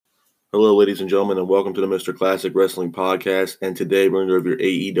Hello, ladies and gentlemen, and welcome to the Mr. Classic Wrestling Podcast. And today we're going to go over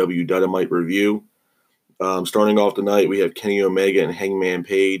your AEW Dynamite review. Starting off tonight, we have Kenny Omega and Hangman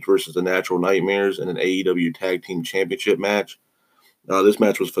Page versus the Natural Nightmares in an AEW Tag Team Championship match. This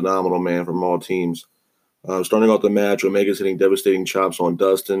match was phenomenal, man, from all teams. Starting off the match, Omega's hitting devastating chops on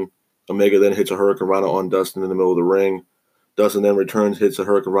Dustin. Omega then hits a Hurricane Rana on Dustin in the middle of the ring. Dustin then returns, hits a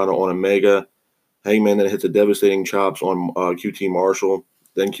Hurricane Rana on Omega. Hangman then hits a devastating chops on QT Marshall.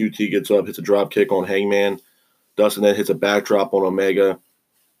 Then QT gets up, hits a drop kick on Hangman. Dustin then hits a backdrop on Omega.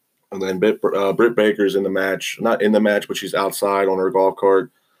 And then Britt Baker's in the match. Not in the match, but she's outside on her golf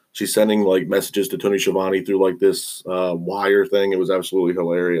cart. She's sending like messages to Tony Schiavone through like this wire thing. It was absolutely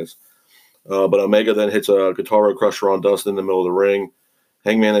hilarious. But Omega then hits a Guitar Crusher on Dustin in the middle of the ring.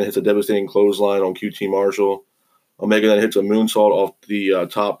 Hangman then hits a devastating clothesline on QT Marshall. Omega then hits a moonsault off the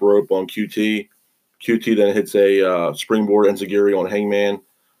top rope on QT. QT then hits a springboard enziguri on Hangman.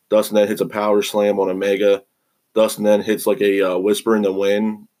 Dustin then hits a power slam on Omega. Dustin then hits like a whisper in the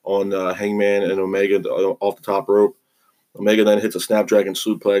wind on Hangman and Omega off the top rope. Omega then hits a Snapdragon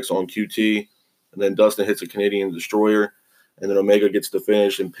suplex on QT. And then Dustin hits a Canadian Destroyer. And then Omega gets the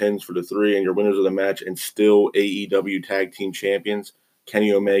finish and pins for the 3. And your winners of the match and still AEW Tag Team Champions,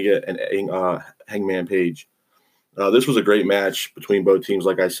 Kenny Omega and Hangman Page. This was a great match between both teams.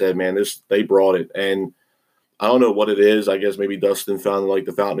 Like I said, man, they brought it. And I don't know what it is. I guess maybe Dustin found like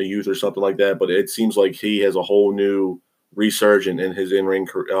the fountain of youth or something like that. But it seems like he has a whole new resurgence in his in-ring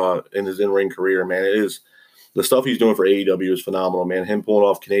career, man. It is the stuff he's doing for AEW is phenomenal, man. Him pulling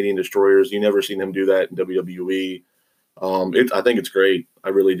off Canadian Destroyers, you never seen him do that in WWE. I think it's great. I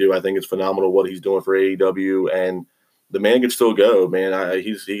really do. I think it's phenomenal what he's doing for AEW, and the man can still go, man.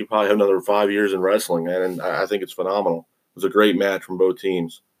 He could probably have another 5 years in wrestling, man, and I think it's phenomenal. It was a great match from both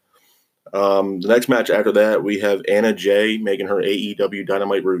teams. The next match after that, we have Anna Jay making her AEW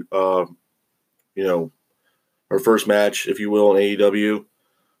Dynamite, her first match, if you will, in AEW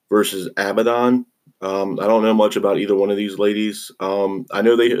versus Abaddon. I don't know much about either one of these ladies. I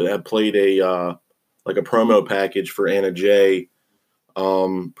know they have played a promo package for Anna Jay,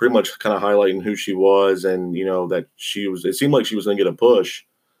 pretty much kind of highlighting who she was and, that it seemed like she was going to get a push.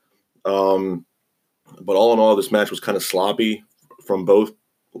 But all in all, this match was kind of sloppy from both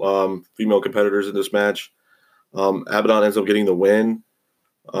female competitors in this match. Abaddon ends up getting the win.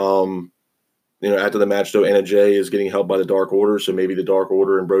 After the match, though, Anna Jay is getting helped by the Dark Order, so maybe the Dark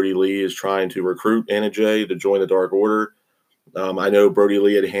Order and Brody Lee is trying to recruit Anna Jay to join the Dark Order. I know Brody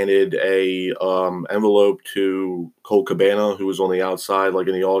Lee had handed a envelope to Colt Cabana, who was on the outside, like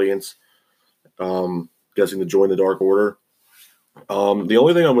in the audience, guessing to join the Dark Order. The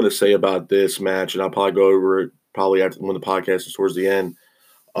only thing I'm going to say about this match, and I'll probably go over it after when the podcast is towards the end,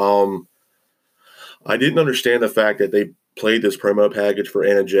 I didn't understand the fact that they played this promo package for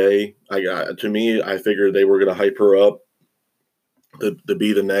Anna Jay. To me, I figured they were going to hype her up to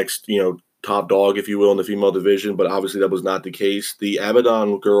be the next, top dog, if you will, in the female division, but obviously that was not the case. The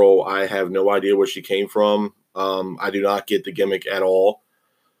Abaddon girl, I have no idea where she came from. I do not get the gimmick at all.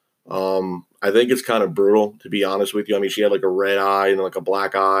 I think it's kind of brutal, to be honest with you. I mean, she had like a red eye and like a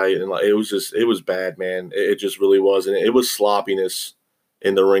black eye, and like, it was bad, man. It just really was, and it was sloppiness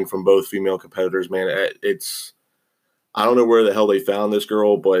in the ring from both female competitors, man. I don't know where the hell they found this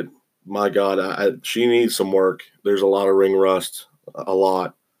girl, but my God, she needs some work. There's a lot of ring rust, a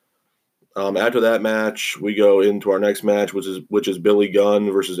lot. After that match, we go into our next match, which is Billy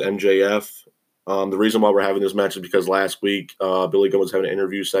Gunn versus MJF. The reason why we're having this match is because last week Billy Gunn was having an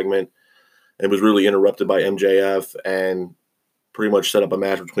interview segment and was really interrupted by MJF and pretty much set up a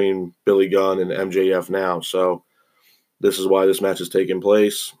match between Billy Gunn and MJF now. So this is why this match is taking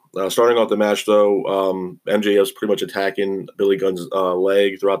place. Starting off the match, though, MJF's pretty much attacking Billy Gunn's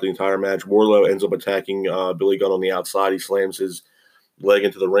leg throughout the entire match. Wardlow ends up attacking Billy Gunn on the outside. He slams his leg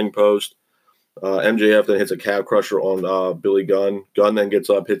into the ring post. MJF then hits a calf crusher on Billy Gunn. Gunn then gets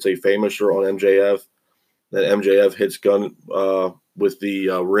up, hits a Famouser on MJF. Then MJF hits Gunn with the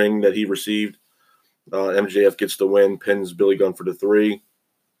ring that he received. MJF gets the win, pins Billy Gunn for the 3.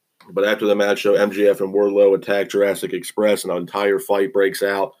 But after the match, though, MJF and Wardlow attack Jurassic Express, and an entire fight breaks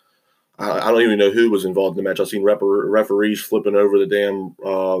out. I don't even know who was involved in the match. I've seen referees flipping over the damn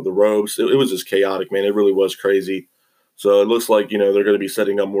the ropes. It was just chaotic, man. It really was crazy. So it looks like, they're going to be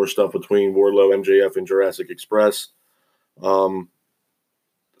setting up more stuff between Wardlow, MJF, and Jurassic Express. So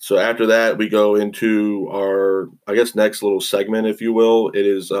after that, we go into our, next little segment, if you will. It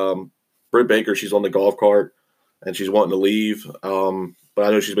is Britt Baker. She's on the golf cart, and she's wanting to leave. But I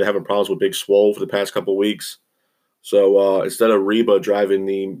know she's been having problems with Big Swole for the past couple weeks. So instead of Reba driving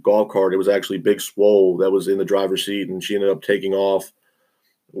the golf cart, it was actually Big Swole that was in the driver's seat, and she ended up taking off.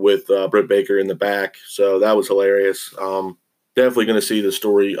 with Britt Baker in the back. So that was hilarious. Definitely going to see the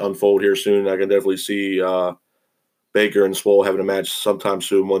story unfold here soon. I can definitely see Baker and Swole having a match sometime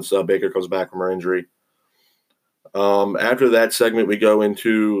soon once Baker comes back from her injury. After that segment, we go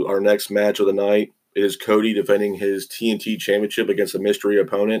into our next match of the night. It is Cody defending his TNT championship against a mystery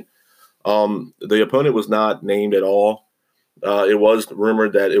opponent. The opponent was not named at all. It was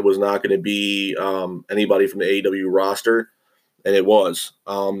rumored that it was not going to be anybody from the AEW roster, and it was.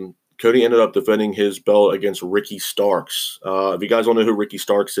 Cody ended up defending his belt against Ricky Starks. If you guys don't know who Ricky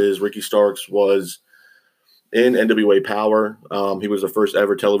Starks is, Ricky Starks was in NWA Power. He was the first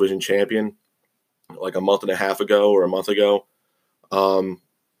ever television champion like a month and a half ago or a month ago.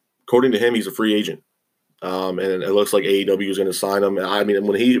 According to him, he's a free agent. And it looks like AEW is going to sign him. I mean,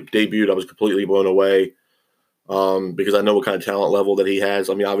 when he debuted, I was completely blown away because I know what kind of talent level that he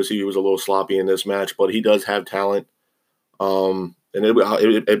has. I mean, obviously he was a little sloppy in this match, but he does have talent. And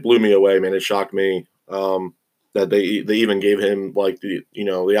it blew me away, man. It shocked me that they even gave him like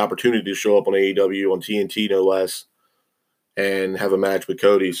the opportunity to show up on AEW on TNT no less and have a match with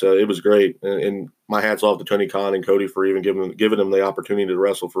Cody. So it was great. And my hat's off to Tony Khan and Cody for even giving him the opportunity to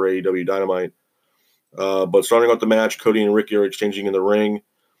wrestle for AEW Dynamite. But starting off the match, Cody and Ricky are exchanging in the ring.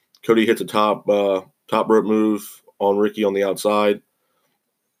 Cody hits a top rope move on Ricky on the outside.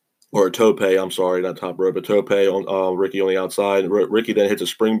 Or a tope, I'm sorry, not top rope, a tope on Ricky on the outside. Ricky then hits a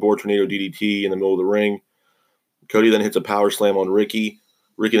springboard tornado DDT in the middle of the ring. Cody then hits a power slam on Ricky.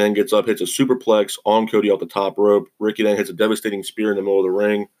 Ricky then gets up, hits a superplex on Cody off the top rope. Ricky then hits a devastating spear in the middle of the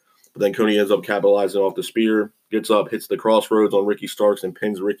ring. But then Cody ends up capitalizing off the spear, gets up, hits the crossroads on Ricky Starks, and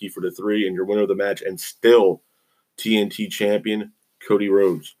pins Ricky for the 3. And your winner of the match and still TNT champion, Cody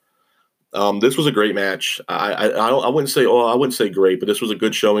Rhodes. This was a great match. I wouldn't say great, but this was a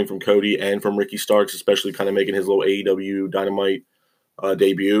good showing from Cody and from Ricky Starks, especially kind of making his little AEW Dynamite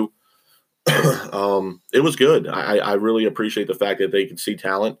debut. It was good. I really appreciate the fact that they could see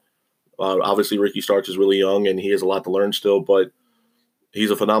talent. Obviously, Ricky Starks is really young and he has a lot to learn still, but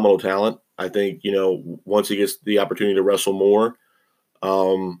he's a phenomenal talent. I think, once he gets the opportunity to wrestle more,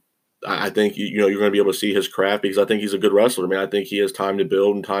 I think, you're going to be able to see his craft because I think he's a good wrestler. I mean, I think he has time to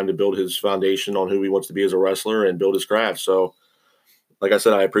build his foundation on who he wants to be as a wrestler and build his craft. So, like I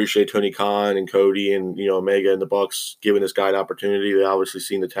said, I appreciate Tony Khan and Cody and, Omega and the Bucks giving this guy an opportunity. They obviously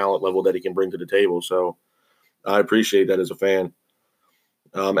seen the talent level that he can bring to the table. So I appreciate that as a fan.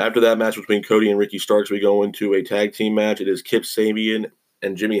 After that match between Cody and Ricky Starks, we go into a tag team match. It is Kip Sabian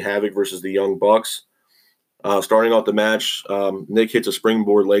and Jimmy Havoc versus the Young Bucks. Starting off the match, Nick hits a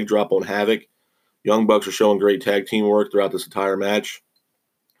springboard leg drop on Havoc. Young Bucks are showing great tag team work throughout this entire match.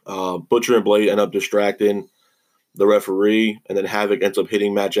 Butcher and Blade end up distracting the referee, and then Havoc ends up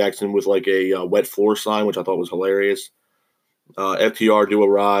hitting Matt Jackson with like a wet floor sign, which I thought was hilarious. FTR do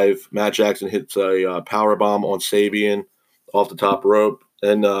arrive. Matt Jackson hits a power bomb on Sabian off the top rope,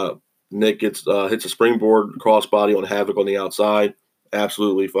 and Nick hits a springboard crossbody on Havoc on the outside.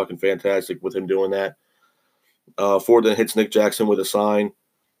 Absolutely fucking fantastic with him doing that. Ford then hits Nick Jackson with a sign,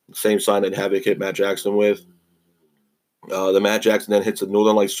 same sign that Havoc hit Matt Jackson with. The Matt Jackson then hits a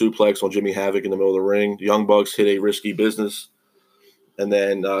Northern Light suplex on Jimmy Havoc in the middle of the ring. The Young Bucks hit a risky business. And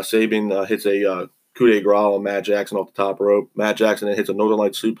then Sabian hits a coup de grace on Matt Jackson off the top rope. Matt Jackson then hits a Northern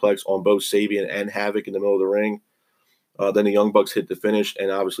Light suplex on both Sabian and Havoc in the middle of the ring. Then the Young Bucks hit the finish and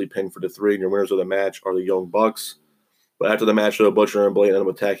obviously pinned for the 3. And your winners of the match are the Young Bucks. But after the match, Butcher and Blade end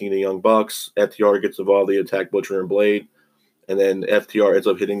up attacking the Young Bucks. FTR gets involved. They attack Butcher and Blade. And then FTR ends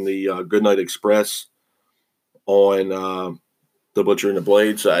up hitting the Goodnight Express on the Butcher and the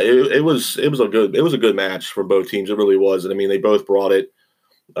Blade. So it was a good match for both teams. It really was. And I mean, they both brought it.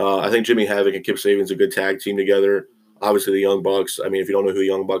 I think Jimmy Havoc and Kip Sabian's a good tag team together. Obviously, the Young Bucks. I mean, if you don't know who the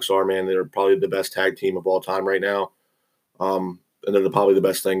Young Bucks are, man, they're probably the best tag team of all time right now. And they're probably the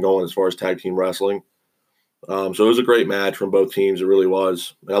best thing going as far as tag team wrestling. So it was a great match from both teams. It really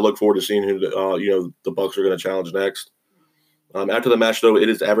was. And I look forward to seeing who the Bucks are going to challenge next. After the match, though, it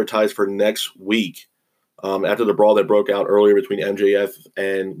is advertised for next week. After the brawl that broke out earlier between MJF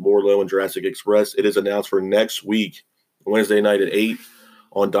and Wardlow and Jurassic Express, it is announced for next week, Wednesday night at 8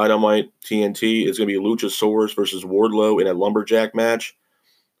 on Dynamite TNT. It's going to be Luchasaurus versus Wardlow in a lumberjack match.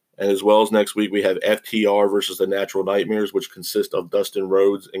 And as well as next week, we have FTR versus the Natural Nightmares, which consist of Dustin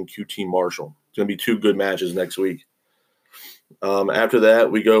Rhodes and QT Marshall. It's going to be 2 good matches next week. After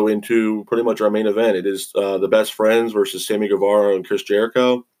that, we go into pretty much our main event. It is the Best Friends versus Sammy Guevara and Chris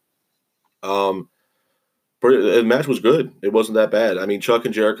Jericho. The match was good. It wasn't that bad. I mean, Chuck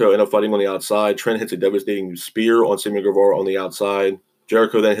and Jericho end up fighting on the outside. Trent hits a devastating spear on Sammy Guevara on the outside.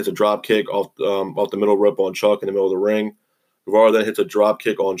 Jericho then hits a drop kick off the middle rope on Chuck in the middle of the ring. Guevara then hits a drop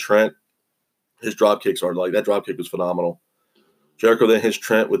kick on Trent. His drop kicks are that drop kick was phenomenal. Jericho then hits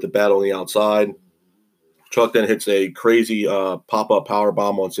Trent with the bat on the outside. Chuck then hits a crazy pop-up power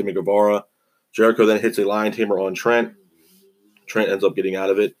bomb on Sammy Guevara. Jericho then hits a lion tamer on Trent. Trent ends up getting out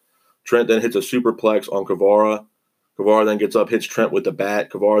of it. Trent then hits a superplex on Guevara. Guevara then gets up, hits Trent with the bat.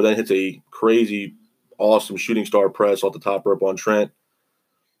 Guevara then hits a crazy, awesome shooting star press off the top rope on Trent.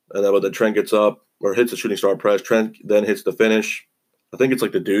 And then when the Trent gets up or hits a shooting star press, Trent then hits the finish. I think it's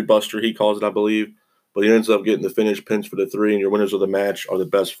like the Dude Buster he calls it, I believe. But he ends up getting the finish, pins for the 3, and your winners of the match are the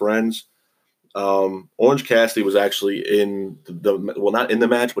best friends. Orange Cassidy was actually in not in the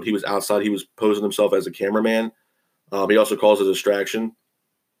match, but he was outside. He was posing himself as a cameraman. He also calls a distraction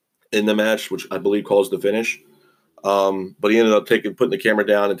in the match, which I believe calls the finish. But he ended up putting the camera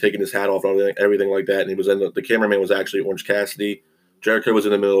down and taking his hat off and everything like that. And the cameraman was actually Orange Cassidy. Jericho was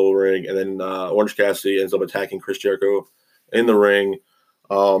in the middle of the ring, and then Orange Cassidy ends up attacking Chris Jericho in the ring.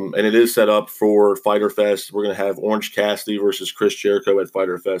 And it is set up for Fyter Fest. We're going to have Orange Cassidy versus Chris Jericho at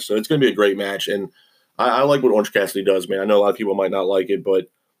Fyter Fest. So it's going to be a great match. And I like what Orange Cassidy does, man. I know a lot of people might not like it, but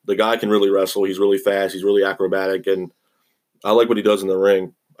the guy can really wrestle. He's really fast. He's really acrobatic. And I like what he does in the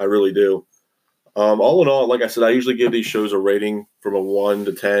ring. I really do. All in all, like I said, I usually give these shows a rating from a 1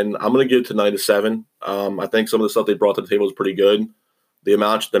 to 10. I'm going to give tonight a 7. I think some of the stuff they brought to the table is pretty good. The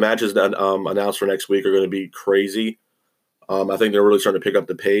matches that announced for next week are going to be crazy. I think they're really starting to pick up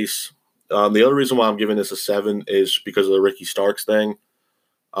the pace. The other reason why I'm giving this a 7 is because of the Ricky Starks thing,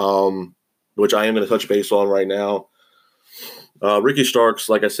 which I am going to touch base on right now. Ricky Starks,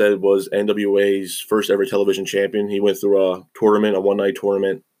 like I said, was NWA's first ever television champion. He went through a one-night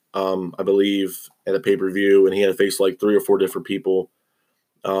tournament, I believe, at a pay-per-view, and he had to face like 3 or 4 different people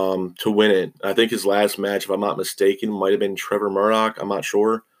to win it. I think his last match, if I'm not mistaken, might have been Trevor Murdoch. I'm not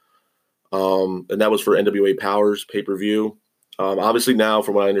sure. And that was for NWA Power's pay-per-view. Obviously now,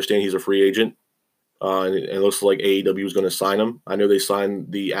 from what I understand, he's a free agent. And it looks like AEW is going to sign him. I know they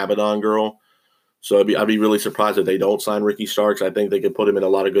signed the Abaddon girl. So I'd be really surprised if they don't sign Ricky Starks. I think they could put him in a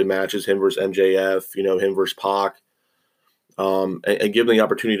lot of good matches, him versus MJF, him versus Pac, and give him the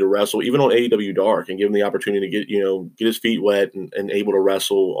opportunity to wrestle, even on AEW Dark, and give him the opportunity to get his feet wet and able to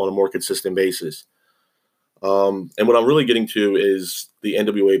wrestle on a more consistent basis. And what I'm really getting to is the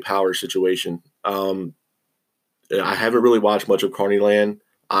NWA Power situation. I haven't really watched much of Carneyland.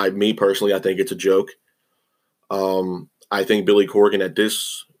 Me personally, I think it's a joke. I think Billy Corgan at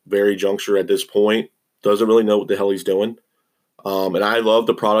this very juncture, at this point, doesn't really know what the hell he's doing. And I love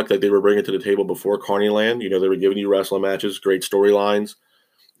the product that they were bringing to the table before Carneyland. They were giving you wrestling matches, great storylines,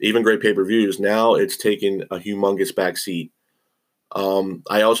 even great pay-per-views. Now it's taking a humongous backseat.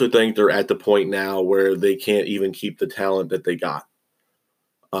 I also think they're at the point now where they can't even keep the talent that they got.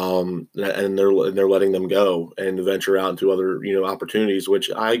 And they're letting them go and venture out into other, opportunities,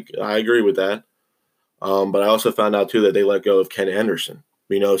 which I agree with that. But I also found out too that they let go of Ken Anderson,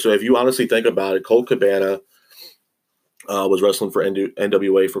 so if you honestly think about it, Colt Cabana was wrestling for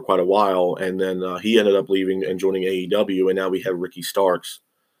NWA for quite a while. And then he ended up leaving and joining AEW. And now we have Ricky Starks.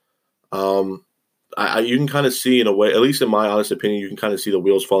 You can kind of see in a way, at least in my honest opinion, you can kind of see the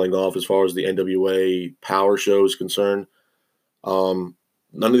wheels falling off as far as the NWA Power show is concerned. None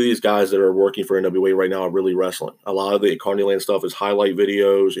of these guys that are working for NWA right now are really wrestling. A lot of the Carneyland stuff is highlight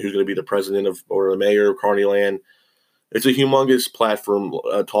videos, who's going to be the president or the mayor of Carneyland. It's a humongous platform,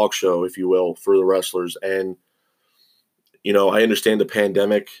 talk show, if you will, for the wrestlers. And, I understand the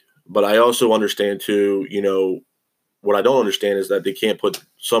pandemic, but I also understand too, what I don't understand is that they can't put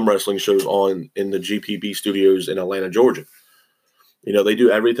some wrestling shows on in the GPB studios in Atlanta, Georgia. They do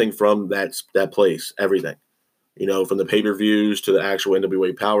everything from that place, everything. From the pay-per-views to the actual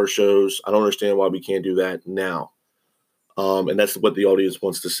NWA Power shows. I don't understand why we can't do that now. And that's what the audience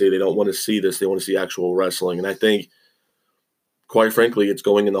wants to see. They don't want to see this. They want to see actual wrestling. And I think, quite frankly, it's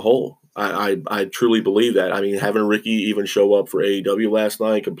going in the hole. I truly believe that. I mean, having Ricky even show up for AEW last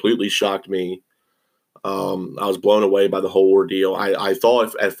night completely shocked me. I was blown away by the whole ordeal. I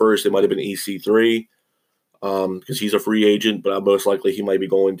thought at first it might have been EC3 because he's a free agent, but most likely he might be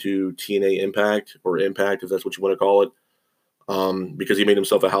going to TNA Impact or Impact, if that's what you want to call it, because he made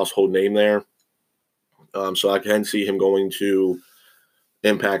himself a household name there. So I can see him going to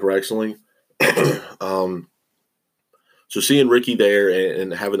Impact Wrestling. So seeing Ricky there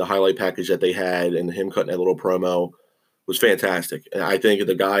and having the highlight package that they had and him cutting that little promo was fantastic. And I think if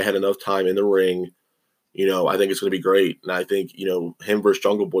the guy had enough time in the ring, I think it's going to be great. And I think, him versus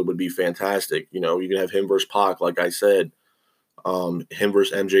Jungle Boy would be fantastic. You can have him versus Pac, like I said, him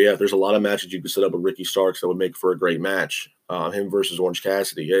versus MJF. There's a lot of matches you could set up with Ricky Starks that would make for a great match. Him versus Orange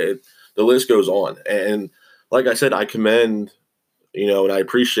Cassidy. The list goes on. And like I said, I commend, and I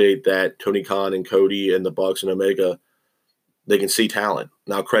appreciate that Tony Khan and Cody and the Bucks and Omega, they can see talent.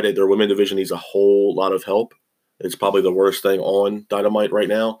 Now, credit, their women division needs a whole lot of help. It's probably the worst thing on Dynamite right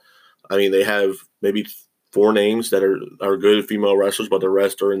now. I mean, they have maybe 4 names that are good female wrestlers, but the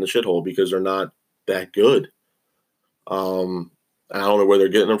rest are in the shithole because they're not that good. I don't know where they're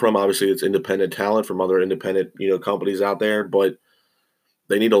getting them from. Obviously, it's independent talent from other independent, companies out there, but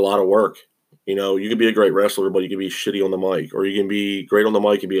they need a lot of work. You can be a great wrestler, but you can be shitty on the mic, or you can be great on the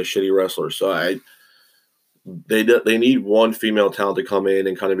mic and be a shitty wrestler. So they need one female talent to come in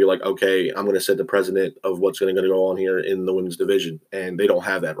and kind of be like, okay, I'm going to set the precedent of what's going to go on here in the women's division, and they don't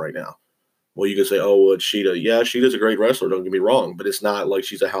have that right now. Well, you can say, oh, well, it's Sheeta. Yeah, Sheeta's a great wrestler. Don't get me wrong, but it's not like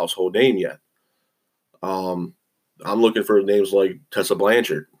she's a household name yet. I'm looking for names like Tessa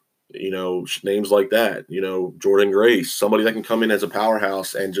Blanchard, names like that, Jordan Grace, somebody that can come in as a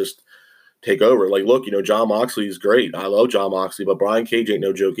powerhouse and just take over. Like, look, Jon Moxley is great. I love Jon Moxley, but Brian Cage ain't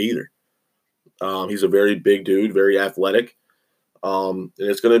no joke either. He's a very big dude, very athletic. And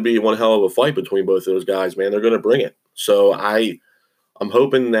it's going to be one hell of a fight between both of those guys, man. They're going to bring it. So I'm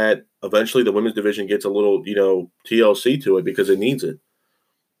hoping that eventually the women's division gets a little, TLC to it because it needs it.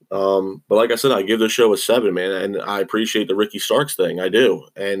 But like I said, I give the show a 7, man, and I appreciate the Ricky Starks thing. I do.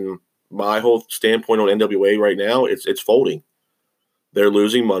 And my whole standpoint on NWA right now, it's folding. They're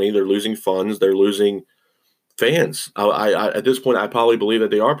losing money. They're losing funds. They're losing fans. I at this point, I probably believe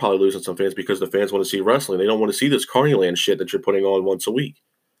that they are probably losing some fans because the fans want to see wrestling. They don't want to see this Carneyland shit that you're putting on once a week.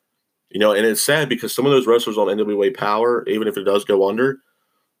 And it's sad because some of those wrestlers on NWA Power, even if it does go under,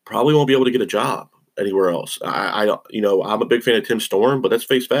 probably won't be able to get a job anywhere else. I'm a big fan of Tim Storm, but let's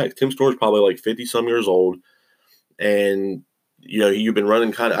face facts. Tim Storm's probably like 50-some years old. And, you've been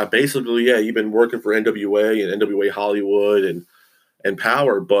running you've been working for NWA and NWA Hollywood and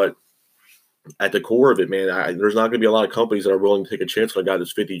Power, but at the core of it, man, there's not going to be a lot of companies that are willing to take a chance on a guy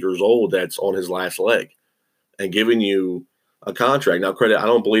that's 50 years old that's on his last leg and giving you a contract. Now, credit, I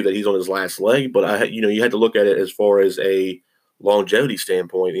don't believe that he's on his last leg, but you had to look at it as far as a longevity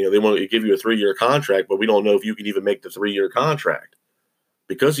standpoint. They want to give you a 3-year contract, but we don't know if you can even make the 3-year contract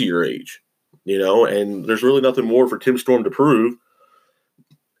because of your age, and there's really nothing more for Tim Storm to prove.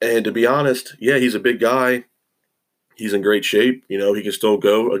 And to be honest, yeah, he's a big guy. He's in great shape. He can still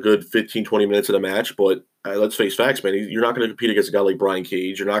go a good 15, 20 minutes in a match, but let's face facts, man. You're not going to compete against a guy like Brian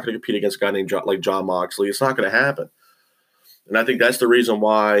Cage. You're not going to compete against a guy named like Jon Moxley. It's not going to happen. And I think that's the reason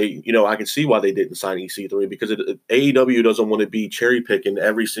why, I can see why they didn't sign EC3 because AEW doesn't want to be cherry picking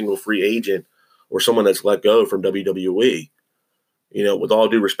every single free agent or someone that's let go from WWE. With all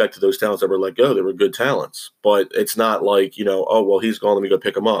due respect to those talents that were let go, they were good talents. But it's not like, oh, well, he's gone, let me go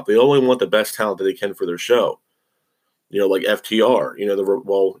pick him up. They only want the best talent that they can for their show. Like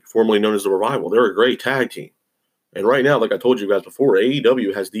FTR, formerly known as the Revival. They're a great tag team. And right now, like I told you guys before,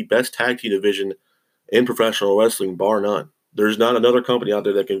 AEW has the best tag team division in professional wrestling, bar none. There's not another company out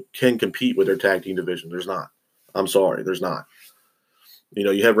there that can compete with their tag team division. There's not. I'm sorry, there's not.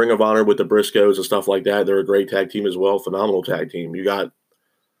 You have Ring of Honor with the Briscoes and stuff like that. They're a great tag team as well, phenomenal tag team. You got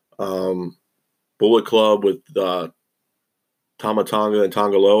Bullet Club with Tama Tonga and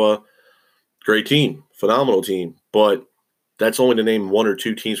Tongaloa. Great team, phenomenal team. But that's only to name 1 or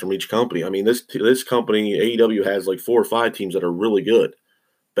 2 teams from each company. I mean, this company, AEW, has like 4 or 5 teams that are really good.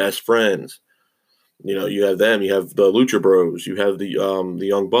 Best Friends. You have them. You have the Lucha Bros. You have the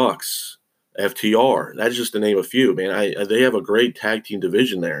Young Bucks, FTR. That's just to name a few, man. They have a great tag team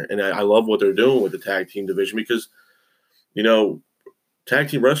division there, and I love what they're doing with the tag team division because, tag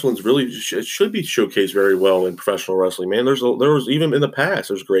team wrestling is really it should be showcased very well in professional wrestling, man. There was even in the past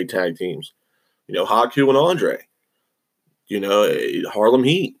there's great tag teams, Haku and Andre, Harlem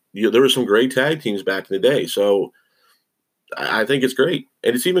Heat. There were some great tag teams back in the day, so. I think it's great.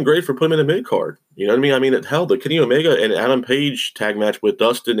 And it's even great for putting him in a mid-card. You know what I mean? I mean, hell, the Kenny Omega and Adam Page tag match with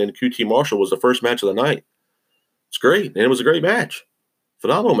Dustin and QT Marshall was the first match of the night. It's great. And it was a great match.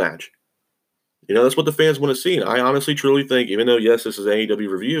 Phenomenal match. That's what the fans want to see. And I honestly, truly think, even though, yes, this is an AEW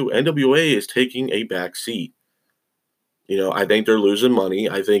review, NWA is taking a back seat. I think they're losing money.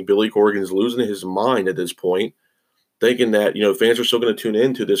 I think Billy Corgan's losing his mind at this point, thinking that, fans are still going to tune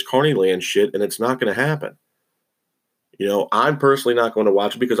into this Carneyland shit, and it's not going to happen. I'm personally not going to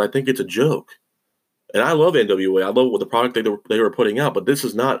watch it because I think it's a joke. And I love NWA. I love what the product they were putting out, but this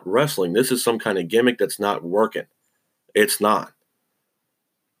is not wrestling. This is some kind of gimmick that's not working. It's not.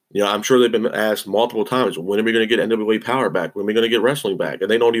 I'm sure they've been asked multiple times, when are we going to get NWA Power back? When are we going to get wrestling back? And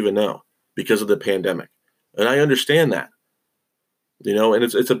they don't even know because of the pandemic. And I understand that. And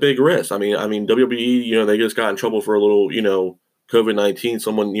it's a big risk. I mean, WWE, they just got in trouble for a little, COVID-19,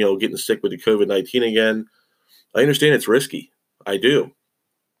 someone, getting sick with the COVID-19 again. I understand it's risky. I do.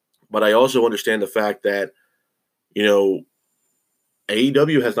 But I also understand the fact that, you know,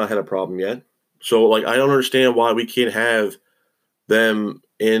 AEW has not had a problem yet. So, like, I don't understand why we can't have them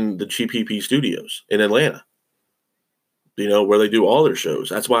in the GPP studios in Atlanta, where they do all their shows.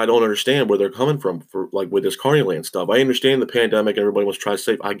 That's why I don't understand where they're coming from for, like, with this Carneyland stuff. I understand the pandemic and everybody wants to try to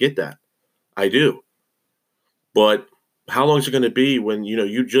save. I get that. I do. But how long is it going to be when,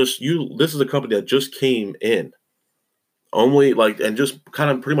 this is a company that just came in only, like, and just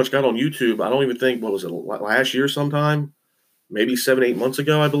kind of pretty much got on YouTube. I don't even think, what was it, last year sometime? Maybe 7, 8 months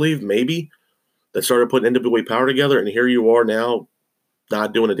ago, I believe, maybe, that started putting NWA Power together, and here you are now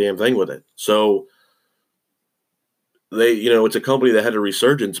not doing a damn thing with it. So it's a company that had a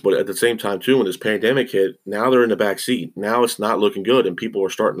resurgence, but at the same time, too, when this pandemic hit, now they're in the back seat. Now it's not looking good, and people are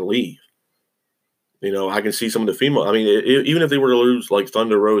starting to leave. I can see some of the female. I mean, even if they were to lose like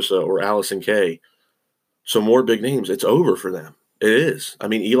Thunder Rosa or Allison Kay, some more big names, it's over for them. It is. I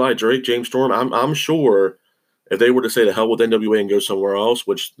mean, Eli Drake, James Storm, I'm sure if they were to say the hell with NWA and go somewhere else,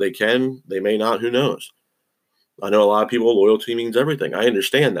 which they can, they may not, who knows? I know a lot of people, loyalty means everything. I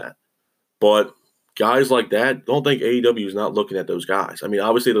understand that. But guys like that, don't think AEW is not looking at those guys. I mean,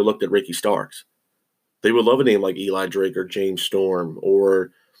 obviously they looked at Ricky Starks. They would love a name like Eli Drake or James Storm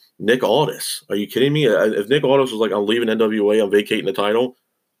or Nick Aldis. Are you kidding me? If Nick Aldis was like, I'm leaving NWA, I'm vacating the title,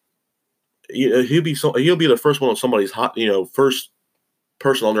 he'll be the first one on somebody's hot, first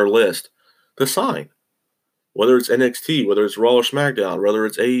person on their list to sign. Whether it's NXT, whether it's Raw or SmackDown, whether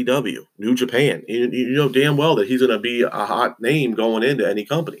it's AEW, New Japan, you know damn well that he's going to be a hot name going into any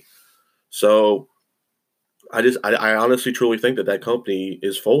company. So I honestly truly think that company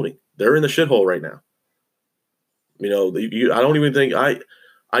is folding. They're in the shithole right now. I don't even think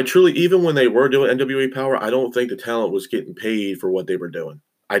I truly, even when they were doing NWA Power, I don't think the talent was getting paid for what they were doing.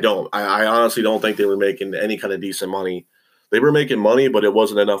 I don't. I honestly don't think they were making any kind of decent money. They were making money, but it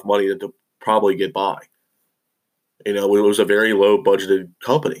wasn't enough money to probably get by. It was a very low budgeted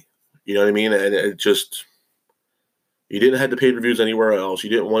company. You know what I mean? And it just, you didn't have the pay-per-views anywhere else. You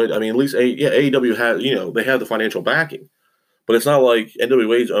didn't want it. I mean, at least AEW had, they have the financial backing. But it's not like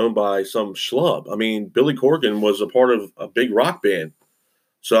NWA is owned by some schlub. I mean, Billy Corgan was a part of a big rock band.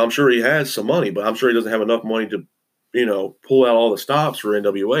 So I'm sure he has some money, but I'm sure he doesn't have enough money to, pull out all the stops for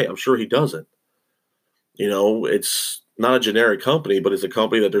NWA. I'm sure he doesn't. It's not a generic company, but it's a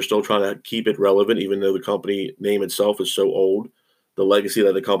company that they're still trying to keep it relevant, even though the company name itself is so old. The legacy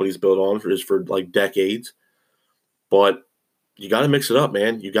that the company's built on is for like decades. But you got to mix it up,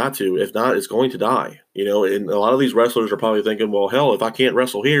 man. You got to. If not, it's going to die. And a lot of these wrestlers are probably thinking, well, hell, if I can't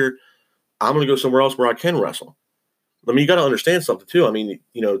wrestle here, I'm going to go somewhere else where I can wrestle. I mean, you got to understand something, too. I mean,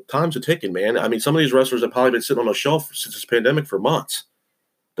 time's a ticking, man. I mean, some of these wrestlers have probably been sitting on a shelf since this pandemic for months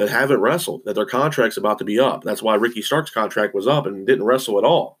that haven't wrestled, that their contract's about to be up. That's why Ricky Stark's contract was up and didn't wrestle at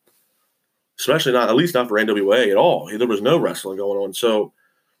all, especially at least not for NWA at all. There was no wrestling going on. So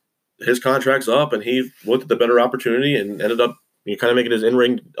his contract's up, and he looked at the better opportunity and ended up kind of making his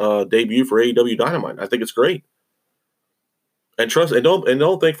in-ring debut for AEW Dynamite. I think it's great. And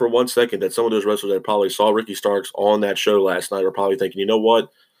don't think for 1 second that some of those wrestlers that probably saw Ricky Starks on that show last night are probably thinking, you know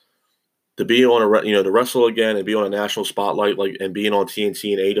what, to be on to wrestle again and be on a national spotlight, like, and being on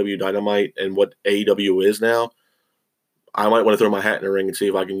TNT and AEW Dynamite and what AEW is now, I might want to throw my hat in the ring and see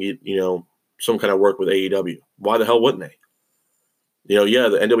if I can get, some kind of work with AEW. Why the hell wouldn't they? Yeah,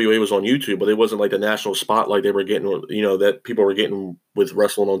 the NWA was on YouTube, but it wasn't like the national spotlight they were getting, that people were getting with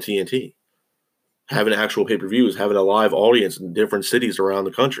wrestling on TNT. Having actual pay-per-views, having a live audience in different cities around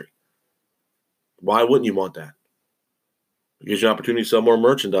the country. Why wouldn't you want that? It gives you an opportunity to sell more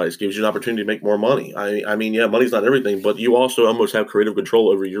merchandise, gives you an opportunity to make more money. I mean, yeah, money's not everything, but you also almost have creative control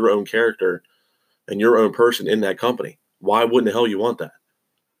over your own character and your own person in that company. Why wouldn't the hell you want that?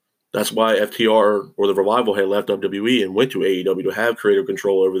 That's why FTR or the Revival had left WWE and went to AEW to have creative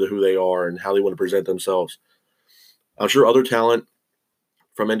control over who they are and how they want to present themselves. I'm sure other talent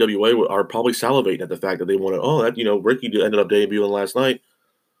from NWA are probably salivating at the fact that they want to, Ricky ended up debuting last night.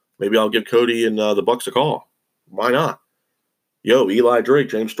 Maybe I'll give Cody and the Bucks a call. Why not? Yo, Eli Drake,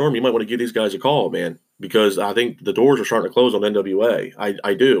 James Storm, you might want to give these guys a call, man, because I think the doors are starting to close on NWA.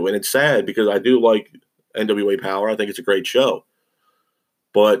 I do, and it's sad because I do like NWA Power. I think it's a great show.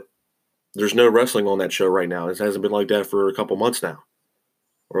 But there's no wrestling on that show right now. It hasn't been like that for a couple months now,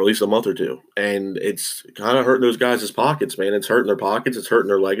 or at least a month or two. And it's kind of hurting those guys' pockets, man. It's hurting their pockets. It's hurting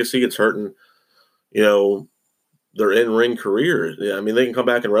their legacy. It's hurting, their in-ring career. I mean, they can come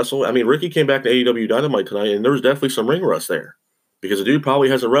back and wrestle. I mean, Ricky came back to AEW Dynamite tonight, and there was definitely some ring rust there because the dude probably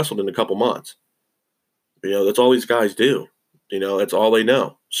hasn't wrestled in a couple months. That's all these guys do. That's all they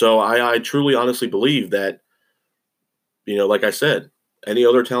know. So I truly, honestly believe that Like I said, any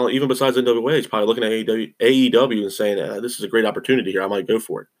other talent, even besides NWA, is probably looking at AEW and saying, this is a great opportunity here. I might go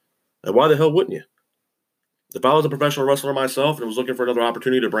for it. And why the hell wouldn't you? If I was a professional wrestler myself and was looking for another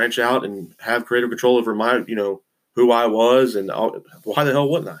opportunity to branch out and have creative control over my, who I was, and why the hell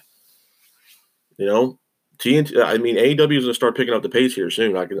wouldn't I? TNT. I mean, AEW is going to start picking up the pace here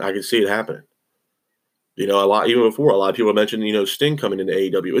soon. I can see it happening. A lot even before a lot of people mentioned Sting coming into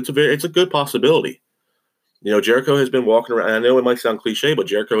AEW. It's a good possibility. Jericho has been walking around. I know it might sound cliche, but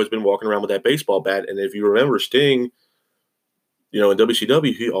Jericho has been walking around with that baseball bat. And if you remember, Sting, in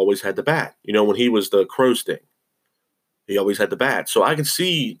WCW, he always had the bat. When he was the Crow Sting, he always had the bat. So I can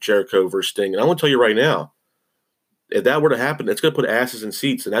see Jericho versus Sting. And I want to tell you right now, if that were to happen, it's going to put asses in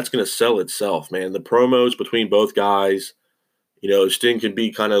seats, and that's going to sell itself, man. The promos between both guys, Sting could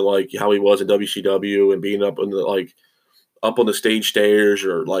be kind of like how he was in WCW and being up on the stage stairs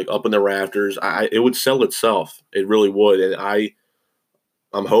or up in the rafters. It would sell itself. It really would. And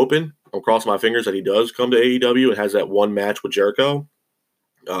I'm hoping, I'm crossing my fingers that he does come to AEW and has that one match with Jericho.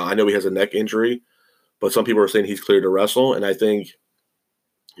 I know he has a neck injury, but some people are saying he's cleared to wrestle. And I think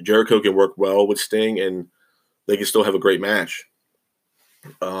Jericho can work well with Sting and they can still have a great match.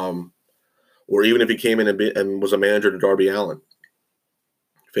 Or even if he came in and was a manager to Darby Allin.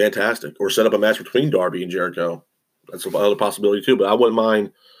 Fantastic. Or set up a match between Darby and Jericho. That's another possibility too. But I wouldn't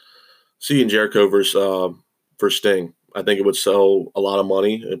mind seeing Jericho versus Sting. I think it would sell a lot of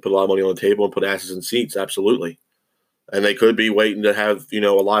money and put a lot of money on the table and put asses in seats. Absolutely. And they could be waiting to have, a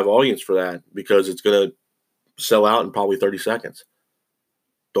live audience for that because it's going to sell out in probably 30 seconds.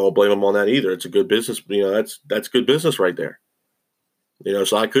 Don't blame them on that either. It's a good business. That's good business right there.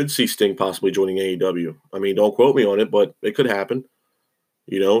 So I could see Sting possibly joining AEW. I mean, don't quote me on it, but it could happen.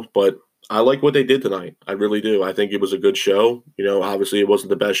 But I like what they did tonight. I really do. I think it was a good show. Obviously it wasn't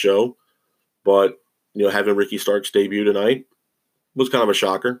the best show, but having Ricky Starks debut tonight was kind of a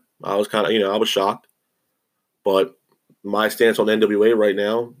shocker. I was I was shocked. But my stance on NWA right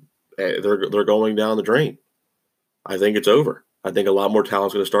now, they're going down the drain. I think it's over. I think a lot more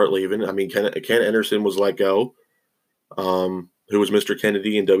talent's going to start leaving. I mean, Ken Anderson was let go, who was Mr.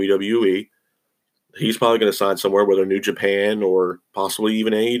 Kennedy in WWE. He's probably going to sign somewhere, whether New Japan or possibly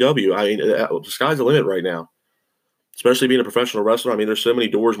even AEW. I mean, the sky's the limit right now, especially being a professional wrestler. I mean, there's so many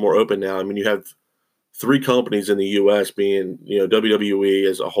doors more open now. I mean, you have 3 companies in the U.S. being, WWE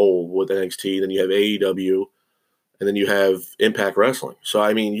as a whole with NXT. Then you have AEW, and then you have Impact Wrestling. So,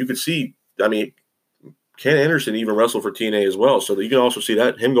 I mean, you could see, Ken Anderson even wrestled for TNA as well. So you can also see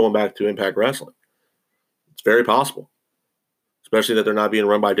that him going back to Impact Wrestling. It's very possible, especially that they're not being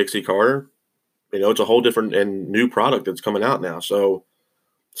run by Dixie Carter. It's a whole different and new product that's coming out now. So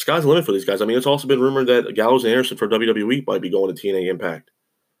the sky's the limit for these guys. I mean, it's also been rumored that Gallows and Anderson for WWE might be going to TNA Impact.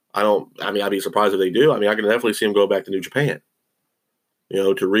 I'd be surprised if they do. I mean, I can definitely see them go back to New Japan,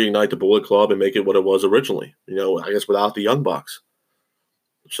 to reignite the Bullet Club and make it what it was originally, I guess without the Young Bucks.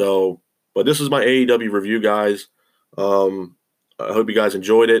 So, but this is my AEW review, guys. I hope you guys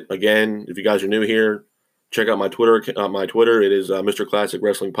enjoyed it. Again, if you guys are new here, check out my Twitter. It is Mr. Classic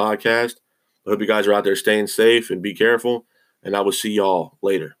Wrestling Podcast. I hope you guys are out there staying safe and be careful. And I will see y'all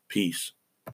later. Peace.